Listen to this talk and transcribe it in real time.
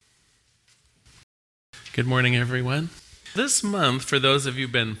Good morning, everyone. This month, for those of you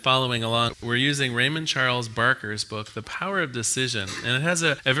who've been following along, we're using Raymond Charles Barker's book, The Power of Decision. And it has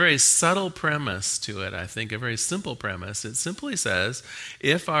a very subtle premise to it, I think, a very simple premise. It simply says,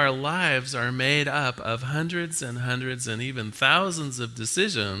 if our lives are made up of hundreds and hundreds and even thousands of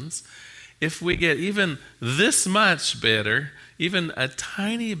decisions, if we get even this much better, even a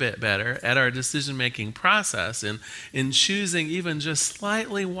tiny bit better at our decision-making process, in choosing even just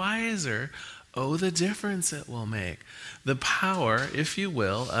slightly wiser, oh, the difference it will make. The power, if you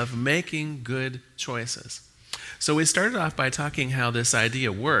will, of making good choices. So we started off by talking how this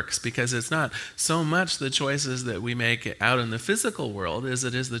idea works, because it's not so much the choices that we make out in the physical world as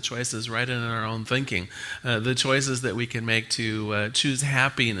it is the choices right in our own thinking. The choices that we can make to choose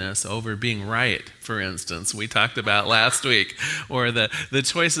happiness over being right, for instance, we talked about last week. Or the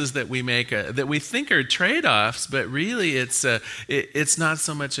choices that we make that we think are trade-offs, but really it's not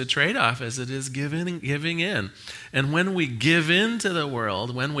so much a trade-off as it is giving in. And when we give in to the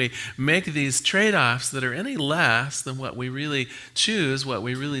world, when we make these trade-offs that are any less than what we really choose, what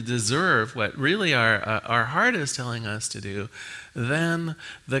we really deserve, what really our heart is telling us to do, then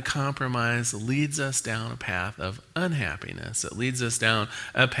the compromise leads us down a path of unhappiness. It leads us down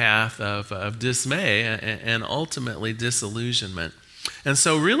a path of dismay and ultimately disillusionment. And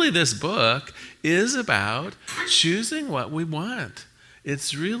so really this book is about choosing what we want.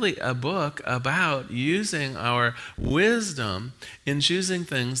 It's really a book about using our wisdom in choosing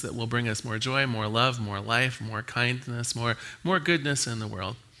things that will bring us more joy, more love, more life, more kindness, more goodness in the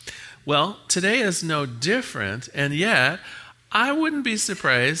world. Well, today is no different, and yet I wouldn't be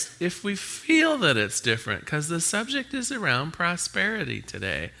surprised if we feel that it's different, because the subject is around prosperity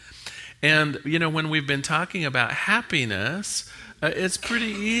today. And, when we've been talking about happiness, it's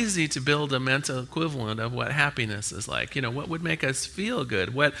pretty easy to build a mental equivalent of what happiness is like. What would make us feel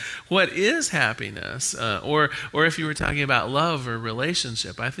good? What is happiness? Or if you were talking about love or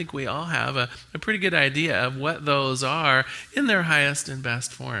relationship, I think we all have a pretty good idea of what those are in their highest and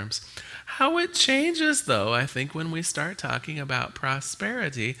best forms. How it changes, though, I think, when we start talking about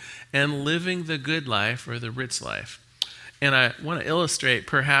prosperity and living the good life or the rich life. And I want to illustrate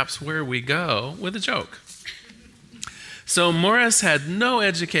perhaps where we go with a joke. So Morris had no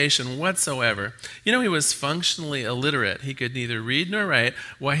education whatsoever. He was functionally illiterate. He could neither read nor write.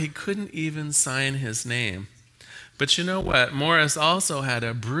 Why, he couldn't even sign his name. But you know what? Morris also had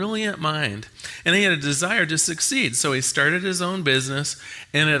a brilliant mind, and he had a desire to succeed. So he started his own business,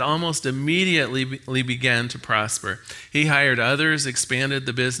 and it almost immediately began to prosper. He hired others, expanded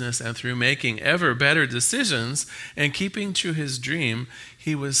the business, and through making ever better decisions and keeping to his dream,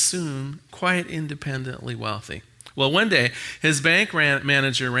 he was soon quite independently wealthy. Well, one day, his bank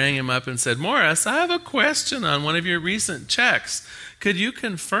manager rang him up and said, "Morris, I have a question on one of your recent checks. Could you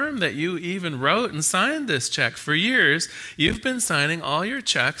confirm that you even wrote and signed this check? For years, you've been signing all your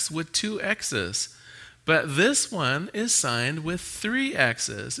checks with 2 X's. But this one is signed with 3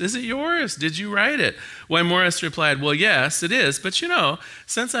 X's. Is it yours? Did you write it?" Why, Morris replied, "Well, yes, it is. But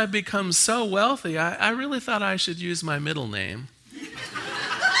since I've become so wealthy, I really thought I should use my middle name."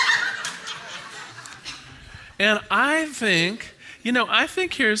 And I think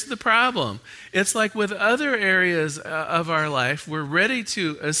here's the problem. It's like with other areas of our life, we're ready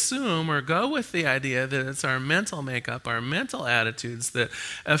to assume or go with the idea that it's our mental makeup, our mental attitudes that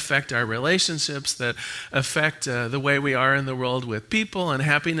affect our relationships, that affect the way we are in the world with people and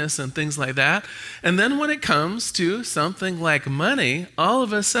happiness and things like that. And then when it comes to something like money, all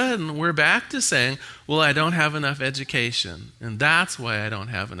of a sudden we're back to saying, well, I don't have enough education, and that's why I don't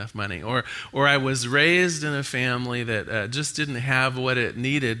have enough money. Or I was raised in a family that just didn't have what it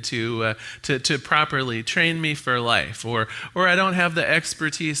needed to properly train me for life. Or I don't have the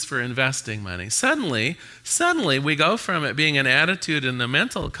expertise for investing money. Suddenly we go from it being an attitude in the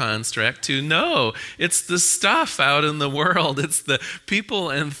mental construct to, no, it's the stuff out in the world. It's the people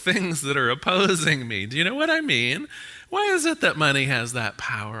and things that are opposing me. Do you know what I mean? Why is it that money has that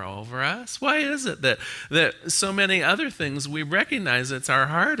power over us? Why is it that so many other things we recognize it's our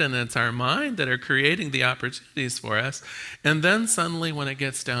heart and it's our mind that are creating the opportunities for us, and then suddenly when it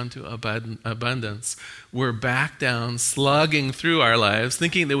gets down to abundance, we're back down slugging through our lives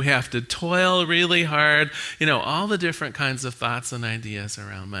thinking that we have to toil really hard, all the different kinds of thoughts and ideas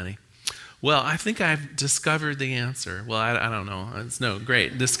around money. Well, I think I've discovered the answer. Well, I don't know. It's no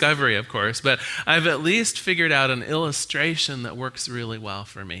great discovery, of course, but I've at least figured out an illustration that works really well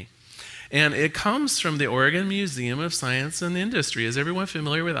for me. And it comes from the Oregon Museum of Science and Industry. Is everyone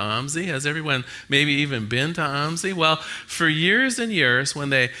familiar with OMSI? Has everyone maybe even been to OMSI? Well, for years and years, when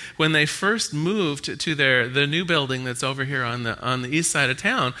they first moved to the new building that's over here on the east side of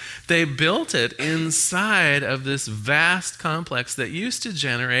town, they built it inside of this vast complex that used to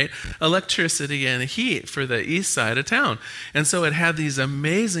generate electricity and heat for the east side of town. And so it had these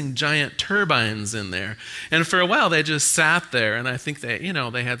amazing giant turbines in there. And for a while they just sat there, and I think they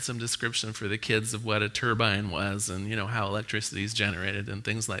had some description for the kids of what a turbine was and how electricity is generated and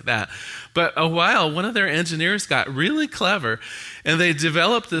things like that. But a while, one of their engineers got really clever, and they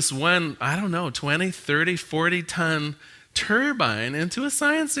developed this one, 20, 30, 40 ton turbine into a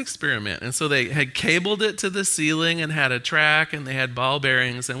science experiment. And so they had cabled it to the ceiling and had a track, and they had ball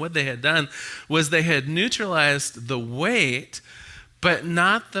bearings. And what they had done was they had neutralized the weight, but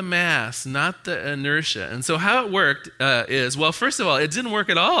not the mass, not the inertia. And so how it worked is, well, first of all, it didn't work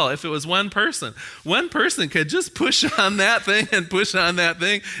at all if it was one person. One person could just push on that thing and push on that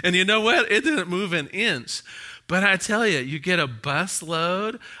thing, and you know what? It didn't move an inch. But I tell you, you get a bus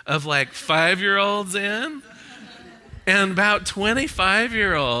load of like 5-year-olds in, and about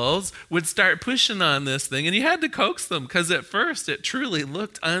 25-year-olds would start pushing on this thing, and you had to coax them because at first it truly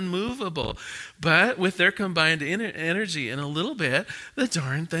looked unmovable. But with their combined energy, in a little bit, the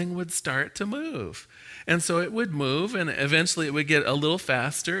darn thing would start to move. And so it would move, and eventually it would get a little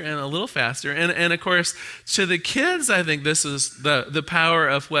faster and a little faster. And of course, to the kids, I think this is the power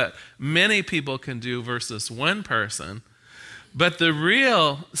of what many people can do versus one person. But the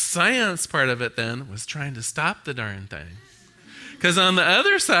real science part of it then was trying to stop the darn thing. Because on the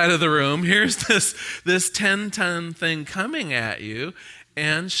other side of the room, here's this 10-ton thing coming at you,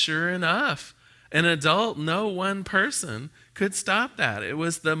 and sure enough, an adult, no one person, could stop that. It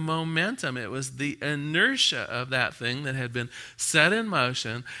was the momentum, it was the inertia of that thing that had been set in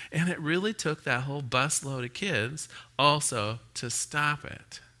motion, and it really took that whole busload of kids also to stop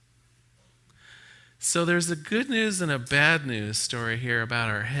it. So there's a good news and a bad news story here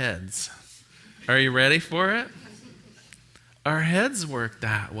about our heads. Are you ready for it? Our heads work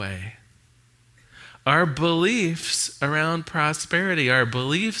that way. Our beliefs around prosperity, our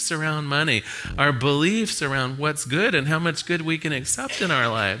beliefs around money, our beliefs around what's good and how much good we can accept in our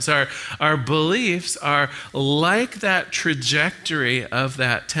lives, our beliefs are like that trajectory of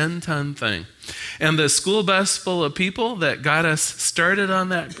that 10-ton thing. And the school bus full of people that got us started on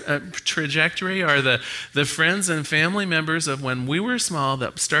that trajectory are the friends and family members of when we were small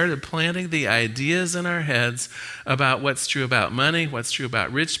that started planting the ideas in our heads about what's true about money, what's true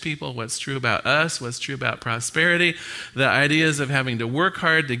about rich people, what's true about us, what's true about prosperity, the ideas of having to work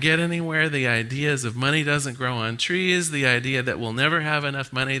hard to get anywhere, the ideas of money doesn't grow on trees, the idea that we'll never have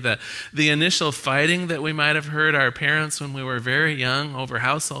enough money, the initial fighting that we might have heard our parents when we were very young over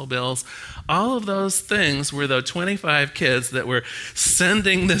household bills. All of those things were the 25 kids that were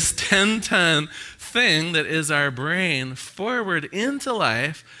sending this 10-ton thing that is our brain forward into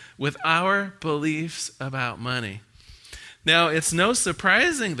life with our beliefs about money. Now, it's no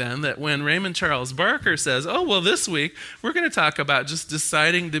surprising then that when Raymond Charles Barker says, oh, well, this week we're going to talk about just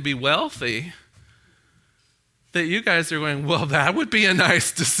deciding to be wealthy, that you guys are going, well, that would be a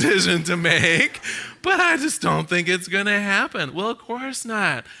nice decision to make, but I just don't think it's going to happen. Well, of course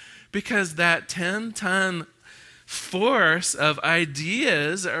not. Because that 10-ton force of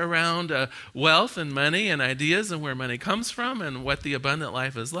ideas around wealth and money and ideas and where money comes from and what the abundant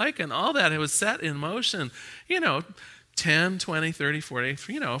life is like and all that, it was set in motion, 10, 20, 30, 40,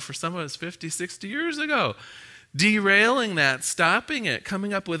 for some of us 50, 60 years ago. Derailing that, stopping it,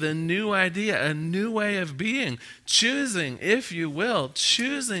 coming up with a new idea, a new way of being, choosing, if you will,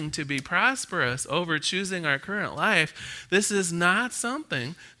 choosing to be prosperous over choosing our current life. This is not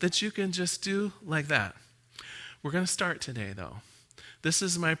something that you can just do like that. We're going to start today, though. This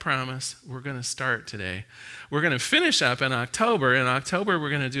is my promise. We're going to start today. We're going to finish up in October. In October, we're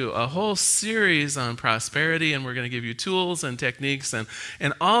going to do a whole series on prosperity, and we're going to give you tools and techniques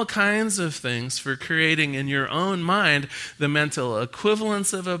and all kinds of things for creating in your own mind the mental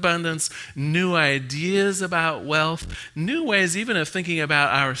equivalence of abundance, new ideas about wealth, new ways even of thinking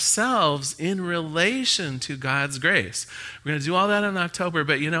about ourselves in relation to God's grace. We're going to do all that in October,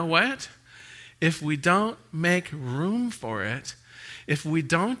 but you know what? If we don't make room for it, if we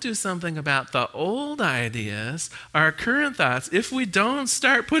don't do something about the old ideas, our current thoughts, if we don't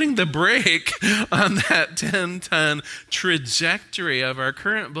start putting the brake on that 10-ton trajectory of our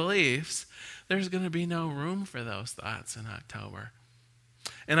current beliefs, there's going to be no room for those thoughts in October.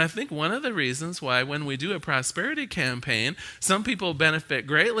 And I think one of the reasons why when we do a prosperity campaign, some people benefit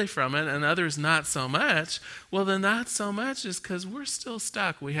greatly from it and others not so much. Well, the not so much is because we're still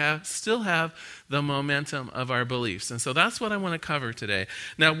stuck. We still have the momentum of our beliefs. And so that's what I want to cover today.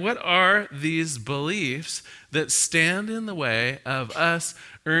 Now, what are these beliefs that stand in the way of us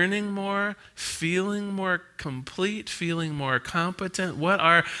earning more, feeling more complete, feeling more competent? What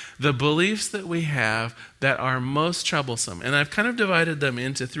are the beliefs that we have that are most troublesome? And I've kind of divided them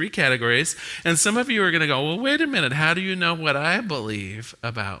into 3 categories. And some of you are going to go, well, wait a minute, how do you know what I believe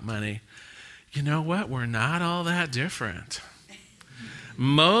about money? You know what? We're not all that different.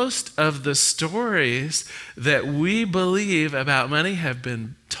 Most of the stories that we believe about money have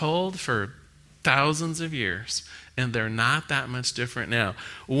been told for thousands of years, and they're not that much different now.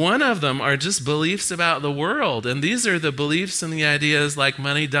 One of them are just beliefs about the world, and these are the beliefs and the ideas like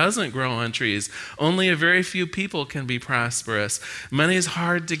money doesn't grow on trees. Only a very few people can be prosperous. Money is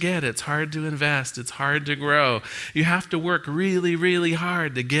hard to get. It's hard to invest. It's hard to grow. You have to work really, really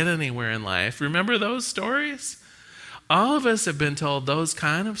hard to get anywhere in life. Remember those stories? All of us have been told those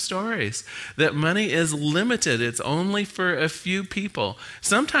kind of stories, that money is limited. It's only for a few people.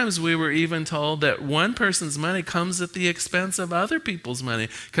 Sometimes we were even told that one person's money comes at the expense of other people's money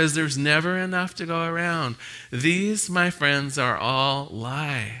because there's never enough to go around. These, my friends, are all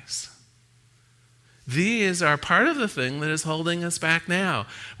lies. These are part of the thing that is holding us back now.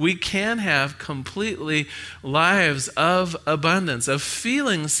 We can have completely lives of abundance, of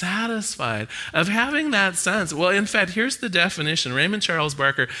feeling satisfied, of having that sense. Well, in fact, here's the definition. Raymond Charles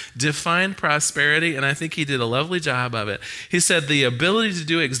Barker defined prosperity, and I think he did a lovely job of it. He said, the ability to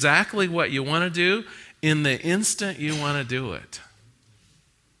do exactly what you want to do in the instant you want to do it.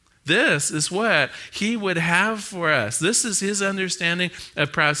 This is what he would have for us. This is his understanding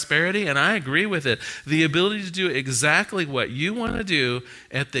of prosperity, and I agree with it. The ability to do exactly what you want to do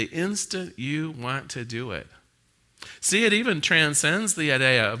at the instant you want to do it. See, it even transcends the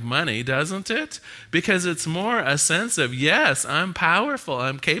idea of money, doesn't it? Because it's more a sense of, yes, I'm powerful,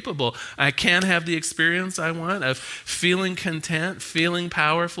 I'm capable, I can have the experience I want of feeling content, feeling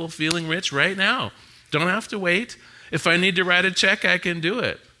powerful, feeling rich right now. Don't have to wait. If I need to write a check, I can do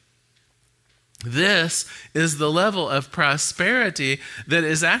it. This is the level of prosperity that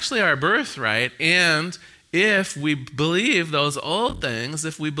is actually our birthright. And if we believe those old things,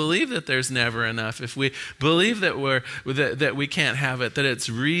 if we believe that there's never enough, if we believe that we can't have it, that it's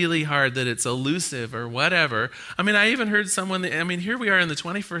really hard, that it's elusive or whatever. I mean, I even heard someone, here we are in the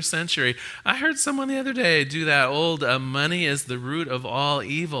 21st century. I heard someone the other day do that old money is the root of all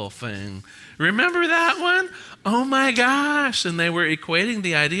evil thing. Remember that one? Oh my gosh. And they were equating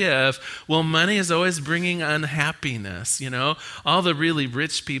the idea of, well, money is always bringing unhappiness. All the really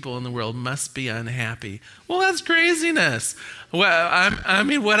rich people in the world must be unhappy. Well, that's craziness. Well,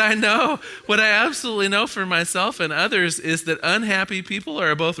 what I absolutely know for myself and others is that unhappy people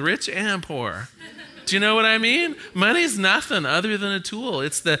are both rich and poor. Do you know what I mean? Money's nothing other than a tool.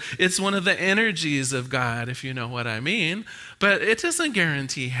 It's one of the energies of God, if you know what I mean. But it doesn't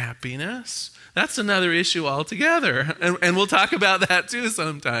guarantee happiness. That's another issue altogether. And we'll talk about that too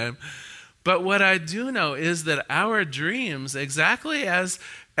sometime. But what I do know is that our dreams, exactly as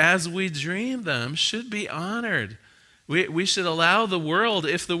we dream them, should be honored. We should allow the world,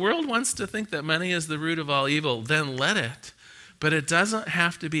 if the world wants to think that money is the root of all evil, then let it. But it doesn't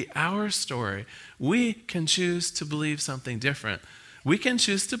have to be our story. We can choose to believe something different. We can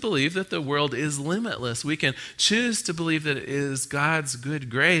choose to believe that the world is limitless. We can choose to believe that it is God's good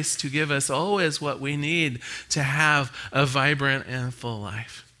grace to give us always what we need to have a vibrant and full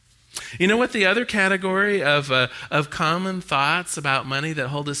life. You know what the other category of common thoughts about money that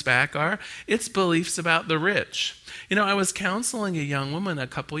hold us back are? It's beliefs about the rich. I was counseling a young woman a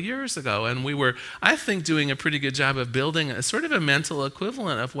couple years ago, and we were, I think, doing a pretty good job of building a sort of a mental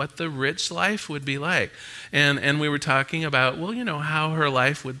equivalent of what the rich life would be like. And we were talking about, how her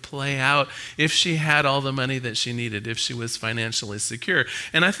life would play out if she had all the money that she needed, if she was financially secure.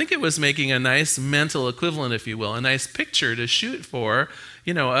 And I think it was making a nice mental equivalent, if you will, a nice picture to shoot for,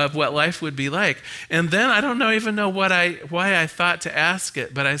 of what life would be like. And then I don't even know why I thought to ask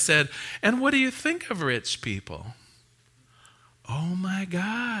it, but I said, and what do you think of rich people? Oh my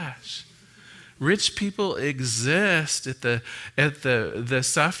gosh. Rich people exist at the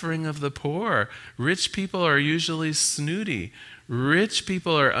suffering of the poor. Rich people are usually snooty. Rich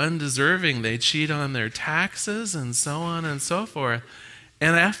people are undeserving. They cheat on their taxes and so on and so forth.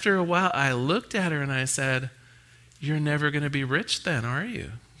 And after a while, I looked at her and I said, you're never going to be rich then, are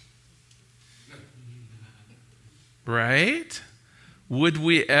you? Right? Would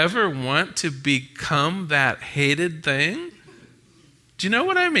we ever want to become that hated thing? Do you know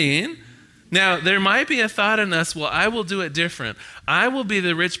what I mean? Now, there might be a thought in us, well, I will do it different. I will be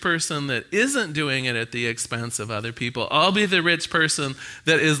the rich person that isn't doing it at the expense of other people. I'll be the rich person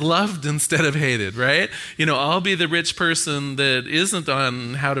that is loved instead of hated, right? I'll be the rich person that isn't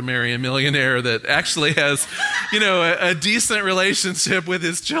on How to Marry a Millionaire, that actually has, a decent relationship with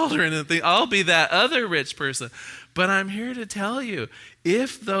his children and things. I'll be that other rich person. But I'm here to tell you,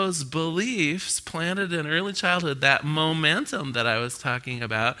 if those beliefs planted in early childhood, that momentum that I was talking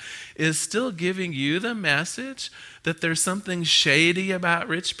about, is still giving you the message that there's something shady about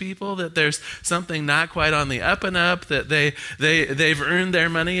rich people, that there's something not quite on the up and up, that they've earned their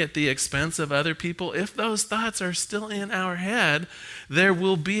money at the expense of other people, if those thoughts are still in our head, there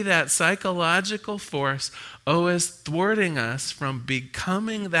will be that psychological force always thwarting us from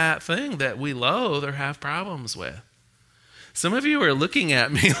becoming that thing that we loathe or have problems with. Some of you are looking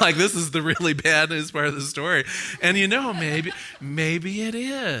at me like this is the really bad news part of the story. And maybe it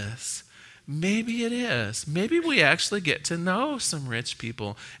is. Maybe it is. Maybe we actually get to know some rich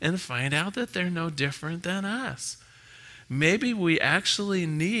people and find out that they're no different than us. Maybe we actually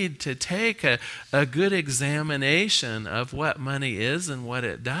need to take a good examination of what money is and what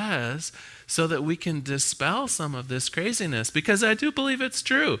it does, so that we can dispel some of this craziness. Because I do believe it's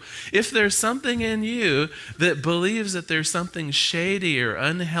true. If there's something in you that believes that there's something shady or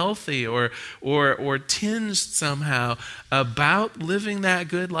unhealthy or tinged somehow about living that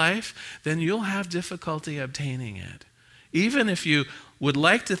good life, then you'll have difficulty obtaining it. Even if you would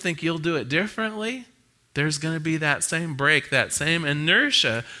like to think you'll do it differently, there's going to be that same break, that same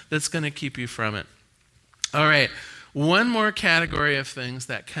inertia that's going to keep you from it. All right. One more category of things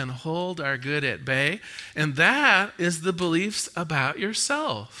that can hold our good at bay, and that is the beliefs about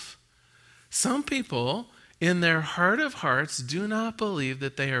yourself. Some people, in their heart of hearts, do not believe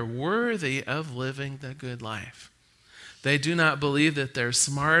that they are worthy of living the good life. They do not believe that they're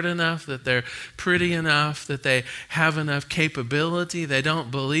smart enough, that they're pretty enough, that they have enough capability. They don't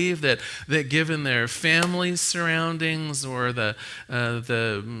believe that given their family surroundings or the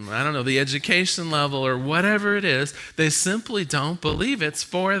education level or whatever it is, they simply don't believe it's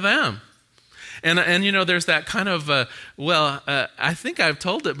for them. And there's that kind of, I think I've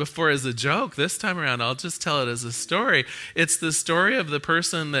told it before as a joke. This time around, I'll just tell it as a story. It's the story of the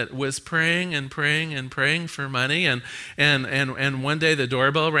person that was praying and praying and praying for money. And one day the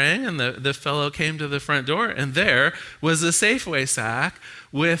doorbell rang and the fellow came to the front door, and there was a Safeway sack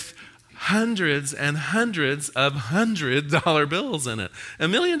with hundreds and hundreds of $100 bills in it.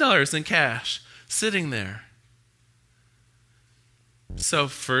 $1 million in cash sitting there. So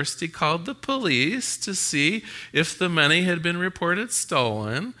first he called the police to see if the money had been reported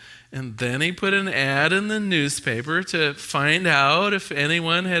stolen, and then he put an ad in the newspaper to find out if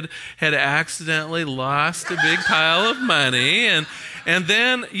anyone had accidentally lost a big pile of money. And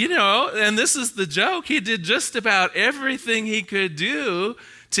then, and this is the joke, he did just about everything he could do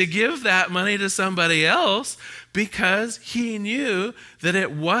to give that money to somebody else because he knew that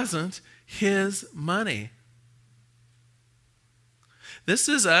it wasn't his money. This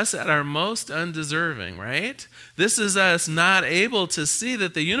is us at our most undeserving, right? This is us not able to see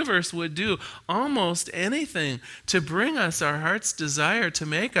that the universe would do almost anything to bring us our heart's desire, to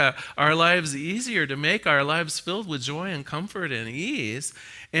make our lives easier, to make our lives filled with joy and comfort and ease.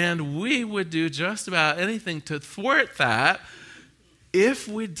 And we would do just about anything to thwart that if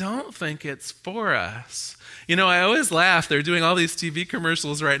we don't think it's for us. I always laugh. They're doing all these TV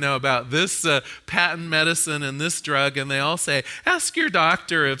commercials right now about this patent medicine and this drug, and they all say, ask your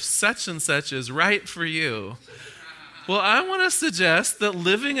doctor if such and such is right for you. Well, I want to suggest that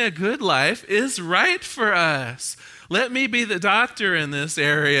living a good life is right for us. Let me be the doctor in this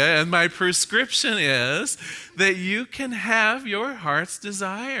area, and my prescription is that you can have your heart's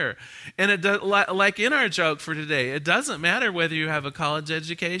desire. And like in our joke for today, it doesn't matter whether you have a college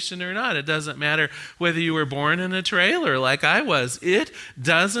education or not. It doesn't matter whether you were born in a trailer like I was. It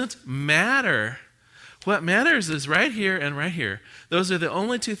doesn't matter. What matters is right here and right here. Those are the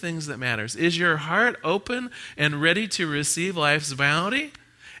only two things that matters. Is your heart open and ready to receive life's bounty?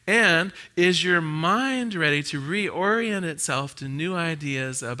 And is your mind ready to reorient itself to new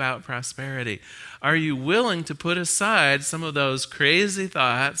ideas about prosperity? Are you willing to put aside some of those crazy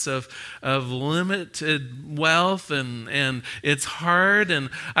thoughts of limited wealth and it's hard?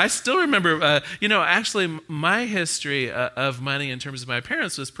 And I still remember, actually my history of money in terms of my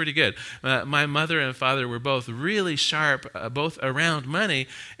parents was pretty good. My mother and father were both really sharp, both around money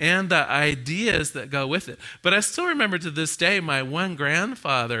and the ideas that go with it. But I still remember to this day, my one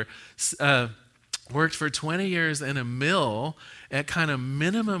grandfather worked for 20 years in a mill at kind of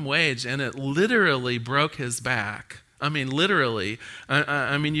minimum wage, and it literally broke his back. I mean, literally.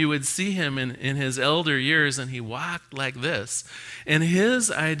 I mean, you would see him in his elder years, and he walked like this. And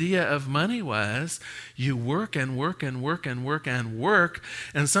his idea of money was you work and work and work and work and work,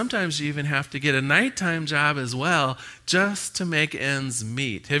 and sometimes you even have to get a nighttime job as well just to make ends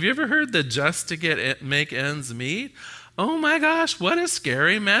meet. Have you ever heard the just to make ends meet? Oh my gosh, what a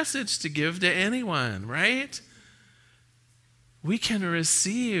scary message to give to anyone, right? We can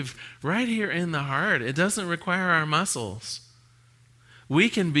receive right here in the heart. It doesn't require our muscles. We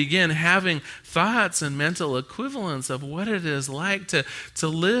can begin having thoughts and mental equivalents of what it is like to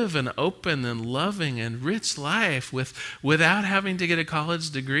live an open and loving and rich life without having to get a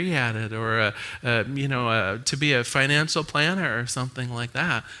college degree at it or to be a financial planner or something like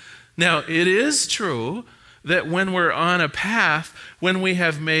that. Now, it is true that when we're on a path, when we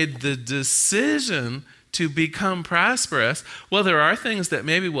have made the decision to become prosperous, well, there are things that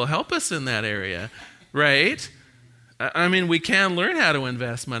maybe will help us in that area, right? I mean, we can learn how to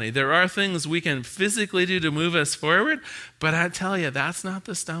invest money. There are things we can physically do to move us forward, but I tell you, that's not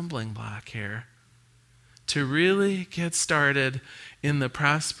the stumbling block here. To really get started in the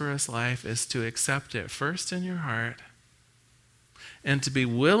prosperous life is to accept it first in your heart and to be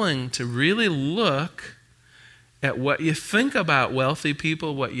willing to really look at what you think about wealthy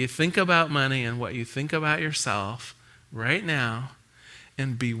people, what you think about money, and what you think about yourself right now,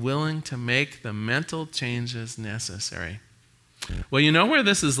 and be willing to make the mental changes necessary. Well, you know where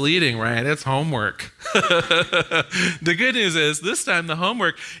this is leading, right? It's homework. The good news is, this time the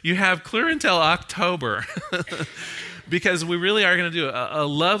homework, you have clear until October. Because we really are going to do a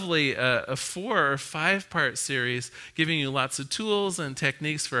lovely 4 or 5 part series giving you lots of tools and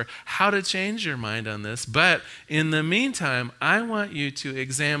techniques for how to change your mind on this. But in the meantime, I want you to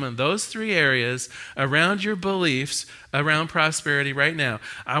examine those 3 areas around your beliefs around prosperity right now.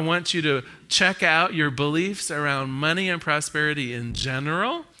 I want you to check out your beliefs around money and prosperity in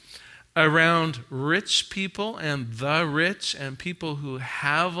general, around rich people and the rich and people who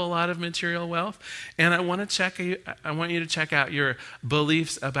have a lot of material wealth. And I want you to check out your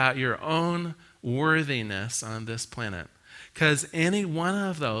beliefs about your own worthiness on this planet. Because any one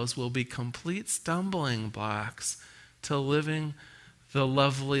of those will be complete stumbling blocks to living the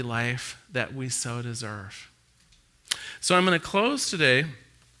lovely life that we so deserve. So I'm going to close today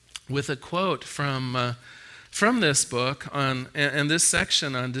with a quote from this book and this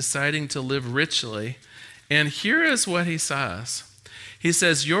section on deciding to live richly. And here is what he says. He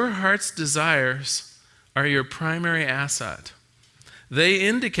says, your heart's desires are your primary asset. They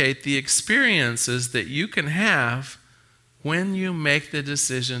indicate the experiences that you can have when you make the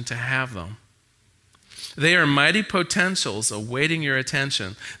decision to have them. They are mighty potentials awaiting your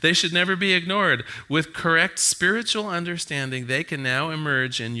attention. They should never be ignored. With correct spiritual understanding, they can now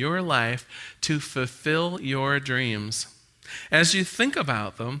emerge in your life to fulfill your dreams. As you think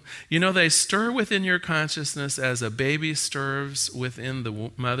about them, you know they stir within your consciousness as a baby stirs within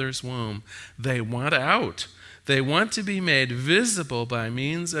the mother's womb. They want out. They want to be made visible by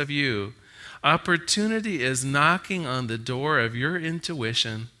means of you. Opportunity is knocking on the door of your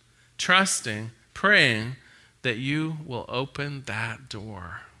intuition, trusting, praying that you will open that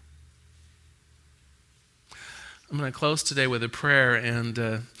door. I'm going to close today with a prayer,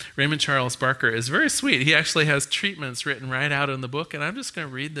 and Raymond Charles Barker is very sweet. He actually has treatments written right out in the book, and I'm just going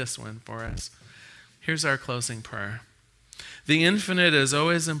to read this one for us. Here's our closing prayer. The infinite is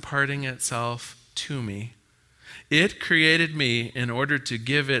always imparting itself to me. It created me in order to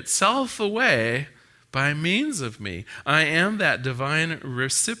give itself away by means of me. I am that divine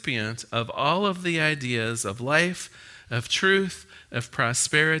recipient of all of the ideas of life, of truth, of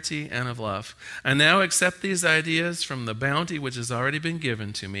prosperity, and of love. I now accept these ideas from the bounty which has already been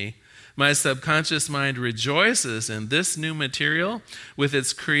given to me. My subconscious mind rejoices in this new material with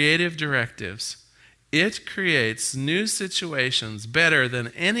its creative directives. It creates new situations better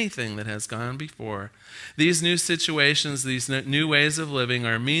than anything that has gone before. These new situations, these new ways of living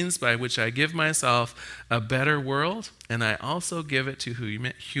are means by which I give myself a better world, and I also give it to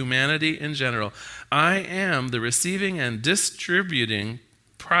humanity in general. I am the receiving and distributing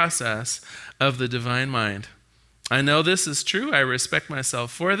process of the divine mind. I know this is true. I respect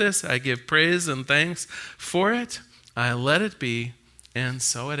myself for this. I give praise and thanks for it. I let it be, and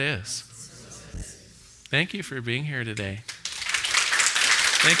so it is. Thank you for being here today.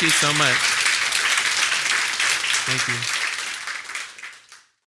 Thank you so much. Thank you.